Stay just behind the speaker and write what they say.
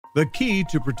The key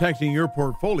to protecting your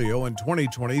portfolio in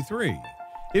 2023.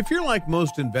 If you're like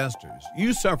most investors,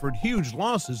 you suffered huge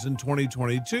losses in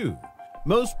 2022.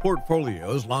 Most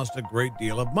portfolios lost a great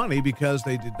deal of money because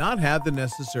they did not have the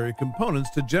necessary components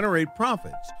to generate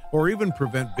profits or even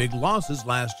prevent big losses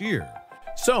last year.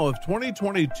 So if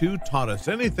 2022 taught us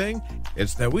anything,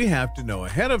 it's that we have to know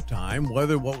ahead of time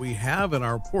whether what we have in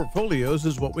our portfolios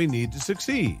is what we need to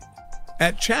succeed.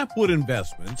 At Chapwood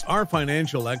Investments, our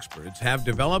financial experts have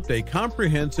developed a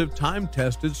comprehensive,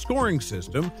 time-tested scoring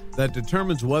system that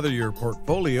determines whether your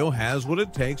portfolio has what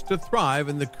it takes to thrive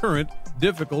in the current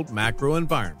difficult macro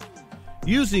environment.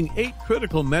 Using 8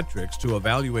 critical metrics to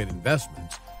evaluate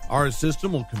investments, our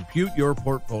system will compute your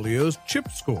portfolio's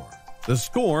CHIP score. The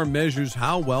score measures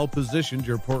how well positioned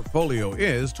your portfolio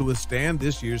is to withstand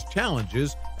this year's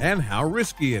challenges and how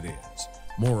risky it is.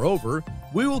 Moreover,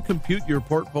 we will compute your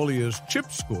portfolio's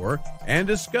CHIP score and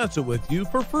discuss it with you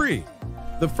for free.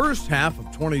 The first half of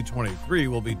 2023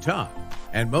 will be tough,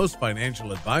 and most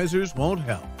financial advisors won't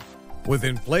help. With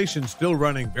inflation still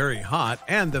running very hot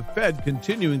and the Fed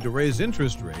continuing to raise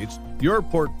interest rates, your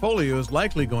portfolio is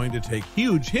likely going to take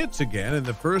huge hits again in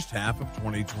the first half of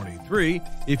 2023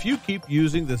 if you keep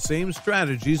using the same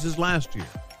strategies as last year.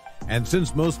 And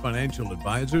since most financial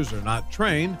advisors are not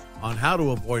trained on how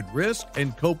to avoid risk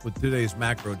and cope with today's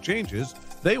macro changes,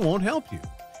 they won't help you.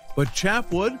 But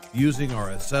Chapwood, using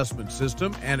our assessment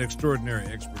system and extraordinary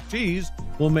expertise,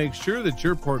 will make sure that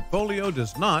your portfolio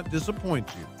does not disappoint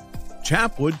you.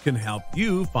 Chapwood can help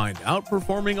you find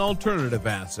outperforming alternative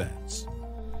assets.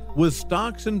 With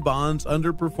stocks and bonds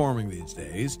underperforming these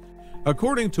days,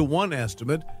 according to one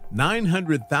estimate,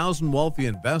 900,000 wealthy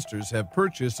investors have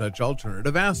purchased such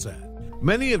alternative assets.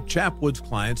 Many of Chapwood's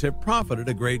clients have profited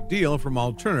a great deal from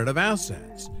alternative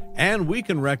assets, and we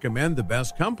can recommend the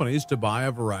best companies to buy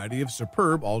a variety of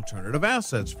superb alternative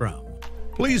assets from.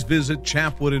 Please visit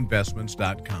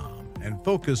chapwoodinvestments.com and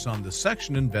focus on the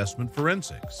section Investment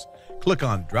Forensics. Click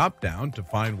on drop-down to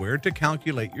find where to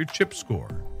calculate your CHIP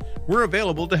score. We're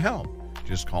available to help.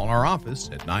 Just call our office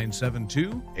at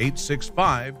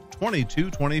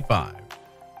 972-865-2225.